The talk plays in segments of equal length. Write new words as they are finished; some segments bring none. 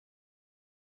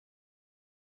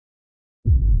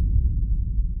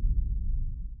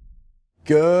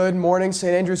Good morning,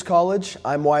 St. Andrews College.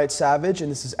 I'm Wyatt Savage, and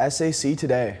this is SAC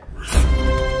Today.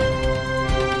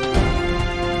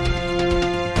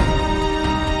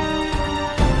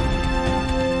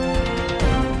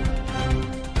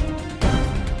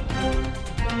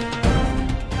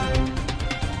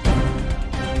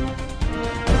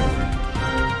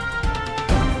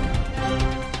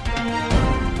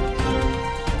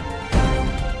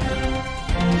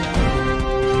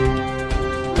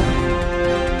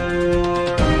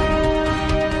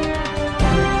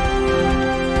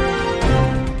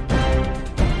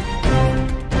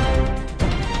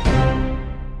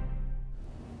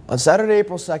 On Saturday,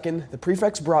 April 2nd, the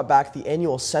prefects brought back the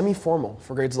annual semi-formal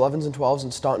for grades 11s and 12s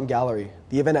in Staunton Gallery.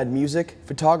 The event had music,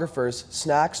 photographers,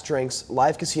 snacks, drinks,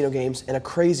 live casino games, and a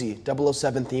crazy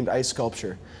 007-themed ice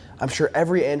sculpture. I'm sure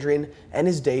every Andrian and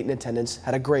his date in attendance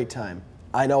had a great time.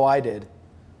 I know I did.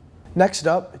 Next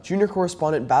up, junior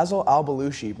correspondent Basil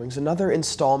Al-Balushi brings another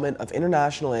installment of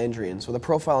International Andrians with a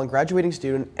profile on graduating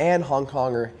student and Hong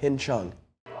Konger Hin Cheug.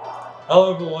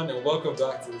 Hello everyone and welcome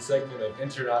back to the segment of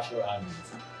International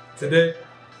Andrians. Today,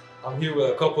 I'm here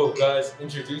with a couple of guys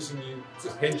introducing you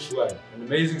to Hin Cheug, an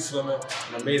amazing swimmer,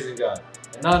 an amazing guy,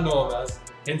 and I know him as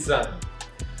Hin Cheug.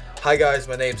 Hi guys,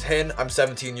 my name's Hin, I'm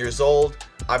 17 years old,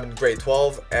 I'm in grade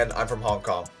 12, and I'm from Hong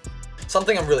Kong.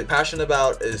 Something I'm really passionate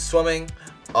about is swimming.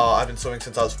 I've been swimming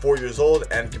since I was 4 years old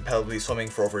and competitively swimming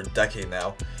for over a decade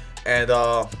now. And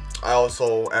I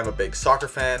also am a big soccer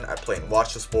fan. I play and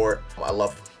watch the sport. I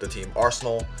love the team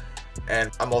Arsenal.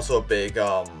 And I'm also a big,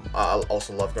 I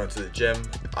also love going to the gym.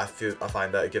 I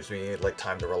find that it gives me like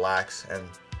time to relax and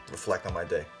reflect on my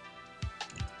day.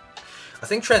 I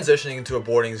think transitioning into a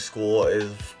boarding school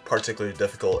is particularly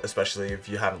difficult, especially if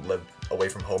you haven't lived away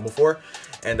from home before.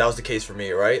 And that was the case for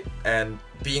me, right? And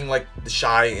being like the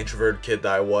shy, introverted kid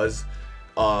that I was,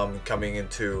 coming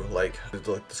into like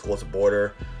the school as a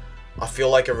boarder, I feel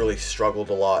like I really struggled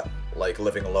a lot, like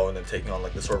living alone and taking on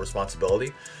like this sort of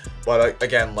responsibility. But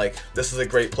again, like this is a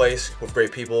great place with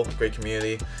great people, great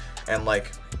community, and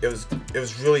like it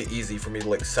was really easy for me to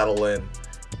like settle in,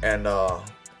 and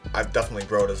I've definitely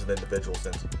grown as an individual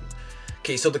since.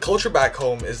 Okay, so the culture back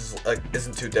home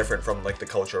isn't too different from like the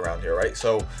culture around here, right?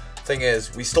 So thing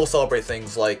is, we still celebrate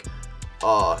things like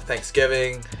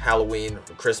Thanksgiving, Halloween,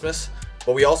 Christmas,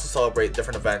 but we also celebrate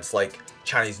different events like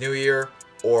Chinese New Year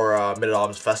or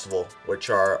Mid-Autumn Festival, which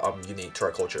are unique to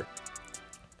our culture.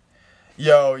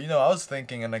 Yo, you know, I was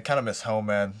thinking, and I kind of miss home,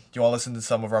 man. Do you want to listen to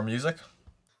some of our music?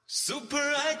 Super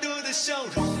idol 的笑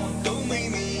容都没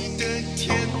你的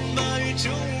甜，八月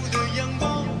正午的阳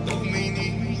光都没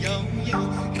你耀眼，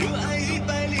热爱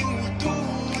105度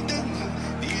的你，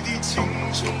滴滴青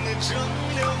春的蒸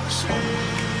馏水。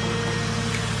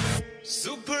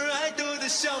Super idol 的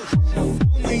笑容都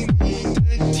没你的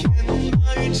甜，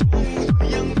八月正午的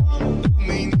阳光都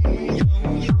没你耀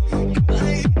眼，热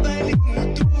爱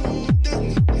105度的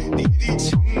你，滴滴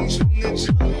青春的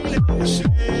蒸馏水。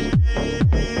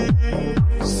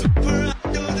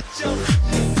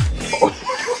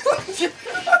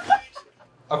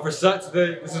And for SAC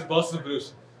Today, this is Basil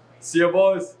Al-Balushi. See ya,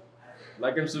 boys.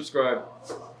 Like and subscribe.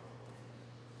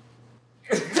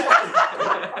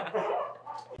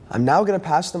 I'm now going to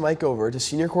pass the mic over to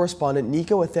senior correspondent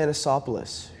Niko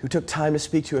Athanasopoulos, who took time to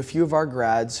speak to a few of our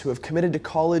grads who have committed to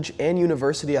college and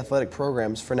university athletic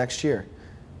programs for next year.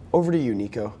 Over to you,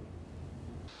 Niko.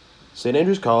 St.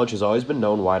 Andrews College has always been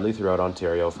known widely throughout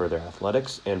Ontario for their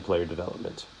athletics and player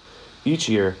development. Each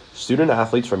year, student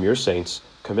athletes from your Saints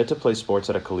commit to play sports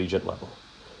at a collegiate level.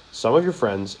 Some of your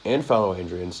friends and fellow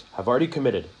Andrians have already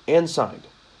committed and signed.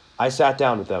 I sat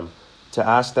down with them to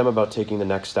ask them about taking the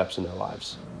next steps in their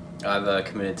lives. I've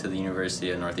committed to the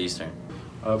University of Northeastern.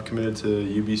 I've committed to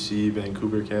UBC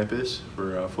Vancouver campus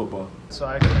for football. So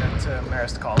I committed to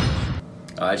Marist College.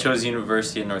 I chose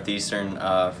University of Northeastern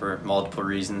for multiple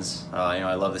reasons.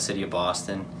 I love the city of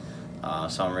Boston,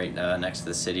 so I'm right next to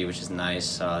the city, which is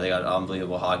nice. They got an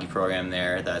unbelievable hockey program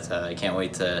there that I can't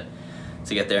wait to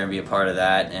get there and be a part of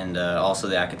that. And also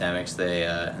the academics,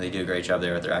 they do a great job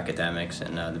there with their academics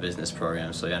and the business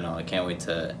program. So yeah, no, I can't wait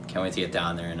to get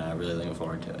down there, and really looking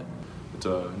forward to it.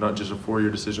 It's not just a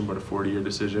 4-year decision, but a 40-year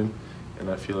decision, and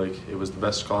I feel like it was the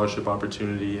best scholarship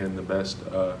opportunity and the best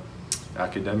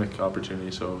academic opportunity,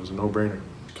 so it was a no-brainer.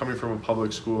 Coming from a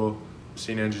public school,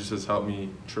 St. Andrews has helped me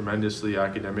tremendously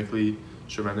academically,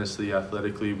 tremendously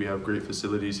athletically. We have great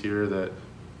facilities here that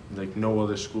like no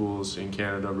other schools in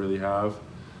Canada really have.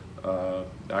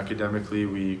 Academically,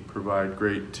 we provide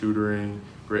great tutoring,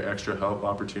 great extra help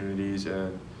opportunities,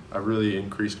 and I've really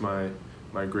increased my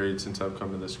grades since I've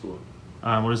come to this school.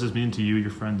 What does this mean to you,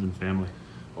 your friends, and family?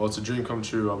 Well, it's a dream come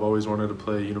true. I've always wanted to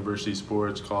play university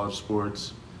sports, college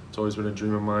sports. It's always been a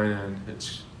dream of mine, and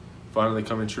it's finally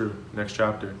coming true. Next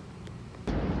chapter.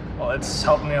 Well, it's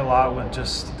helped me a lot with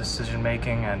just decision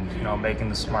making and making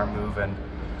the smart move and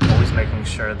always making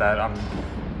sure that I'm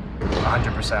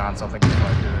 100% on something before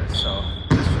I do it. So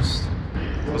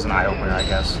it was an eye opener, I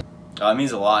guess. It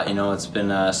means a lot. It's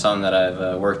been something that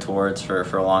I've worked towards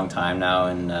for a long time now,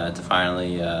 and to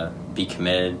finally be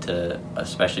committed to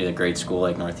especially a great school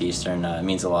like Northeastern, it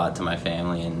means a lot to my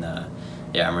family, and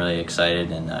yeah, I'm really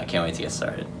excited and I can't wait to get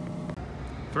started.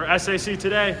 For SAC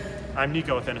Today, I'm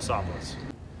Niko Athanasopoulos.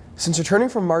 Since returning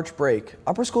from March break,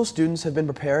 upper school students have been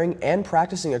preparing and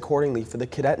practicing accordingly for the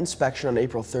cadet inspection on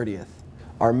April 30th.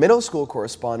 Our middle school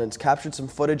correspondents captured some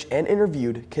footage and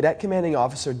interviewed Cadet Commanding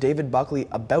Officer David Buckley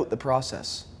about the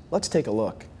process. Let's take a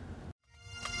look.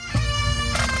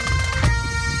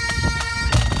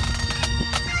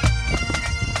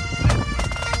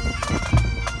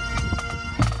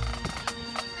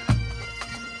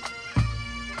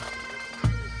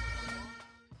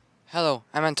 Hello,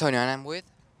 I'm Antonio and I'm with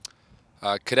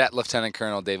Cadet Lieutenant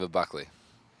Colonel David Buckley.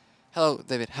 Hello,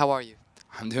 David. How are you?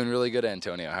 I'm doing really good,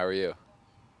 Antonio. How are you?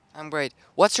 I'm great.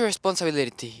 What's your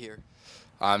responsibility here?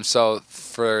 So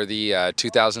for the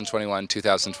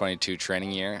 2021-2022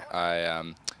 training year, I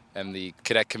am the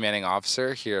Cadet Commanding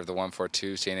Officer here of the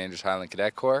 142 St. Andrews Highland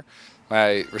Cadet Corps.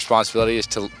 My responsibility is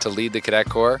to lead the Cadet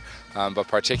Corps, but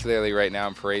particularly right now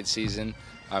in parade season,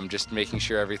 just making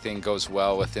sure everything goes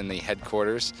well within the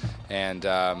headquarters, and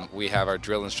we have our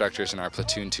drill instructors and our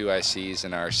platoon 2 ICs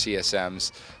and our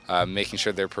CSMs making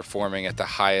sure they're performing at the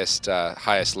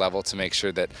highest level to make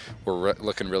sure that we're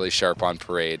looking really sharp on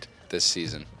parade this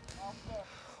season.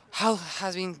 How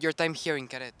has been your time here in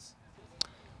Cadets?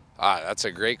 That's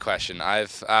a great question.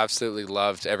 I've absolutely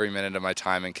loved every minute of my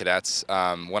time in Cadets.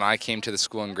 When I came to the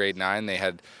school in grade 9, they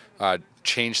had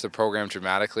changed the program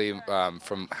dramatically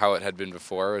from how it had been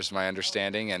before, was my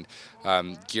understanding, and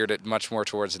geared it much more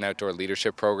towards an outdoor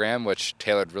leadership program, which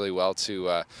tailored really well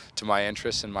to my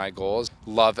interests and my goals.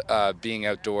 Love being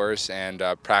outdoors and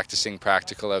practicing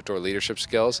practical outdoor leadership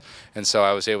skills, and so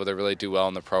I was able to really do well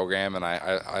in the program, and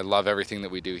I love everything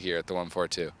that we do here at the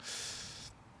 142.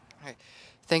 Okay.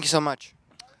 Thank you so much.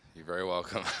 You're very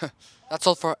welcome. That's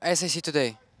all for SAC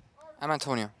Today. I'm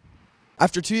Antonio.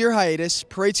 After a 2-year hiatus,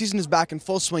 parade season is back in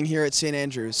full swing here at St.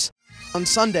 Andrews. On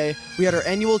Sunday, we had our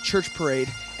annual church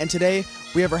parade, and today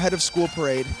we have our head of school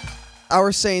parade.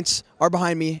 Our Saints are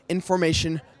behind me, in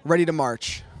formation, ready to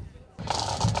march.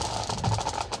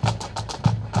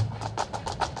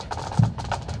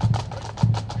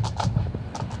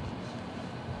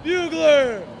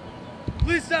 Bugler!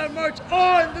 Please sound march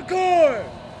on the corps!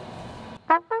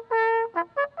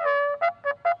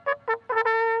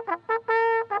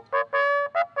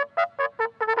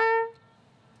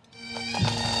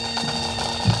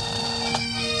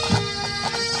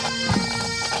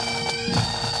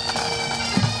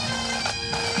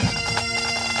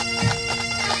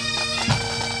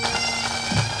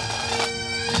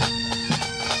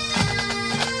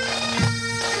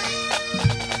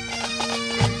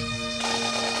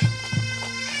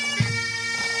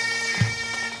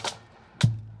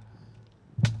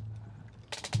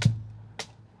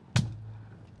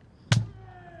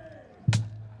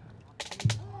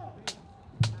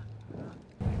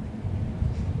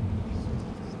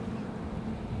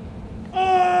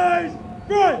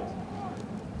 Front!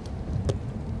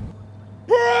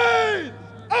 Parade!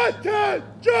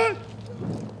 Attention!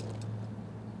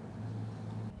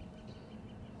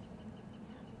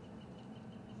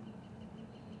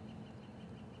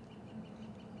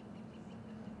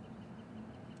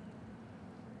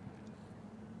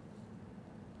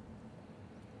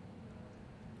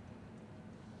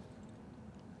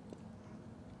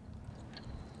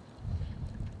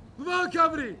 Lamont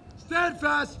Company, stand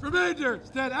fast, remainder,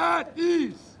 stand at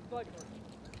ease.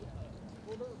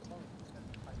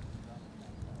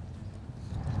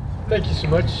 Thank you so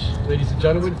much, ladies and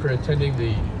gentlemen, for attending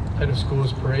the Head of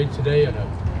Schools Parade today on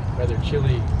a rather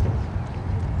chilly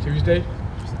Tuesday.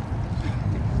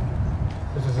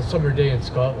 This is a summer day in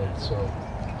Scotland, so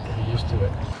you'll be used to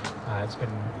it. It's been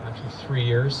actually 3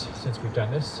 years since we've done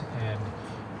this, and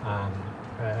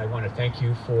I want to thank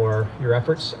you for your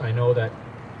efforts. I know that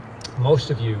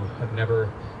most of you have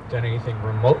never done anything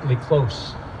remotely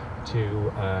close to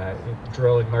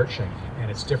drill and marching, and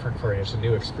it's different for you. It's a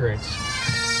new experience.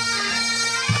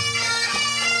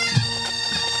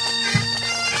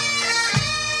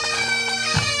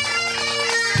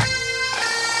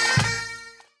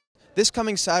 This This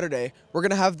coming Saturday, we're going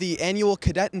to have the annual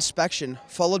cadet inspection,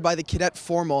 followed by the cadet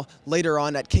formal later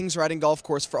on at Kings Riding Golf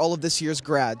Course for all of this year's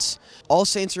grads. All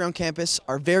Saints around campus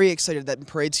are very excited that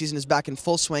parade season is back in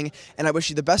full swing, and I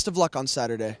wish you the best of luck on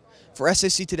Saturday. For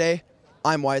SAC Today,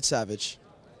 I'm Wyatt Savage.